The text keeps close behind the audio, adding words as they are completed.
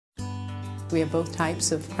We have both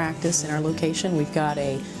types of practice in our location. We've got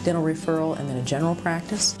a dental referral and then a general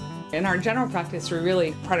practice. In our general practice, we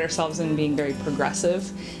really pride ourselves in being very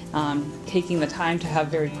progressive, taking the time to have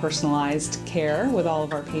very personalized care with all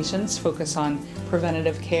of our patients, focus on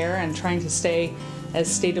preventative care, and trying to stay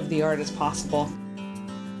as state-of-the-art as possible.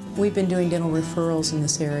 We've been doing dental referrals in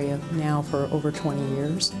this area now for over 20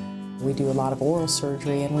 years. We do a lot of oral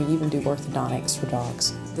surgery, and we even do orthodontics for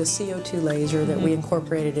dogs. The CO2 laser that we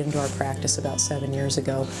incorporated into our practice about 7 years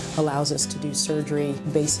ago allows us to do surgery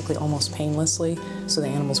basically almost painlessly, so the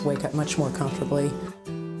animals wake up much more comfortably.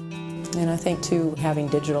 And I think, too, having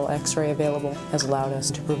digital x-ray available has allowed us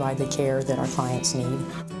to provide the care that our clients need.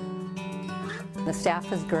 The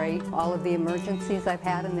staff is great. All of the emergencies I've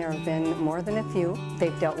had, and there have been more than a few,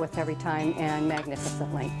 they've dealt with every time and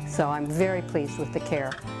magnificently. So I'm very pleased with the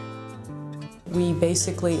care. We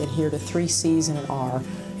basically adhere to 3 C's and an R,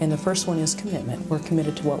 and the first one is commitment. We're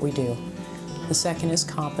committed to what we do. The second is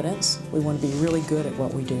competence. We want to be really good at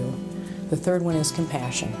what we do. The third one is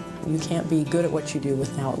compassion. You can't be good at what you do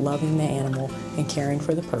without loving the animal and caring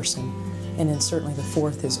for the person. And then certainly the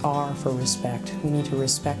fourth is R for respect. We need to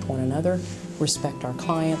respect one another, respect our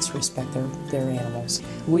clients, respect their animals.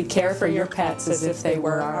 We care for your pets as if they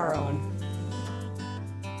were our own.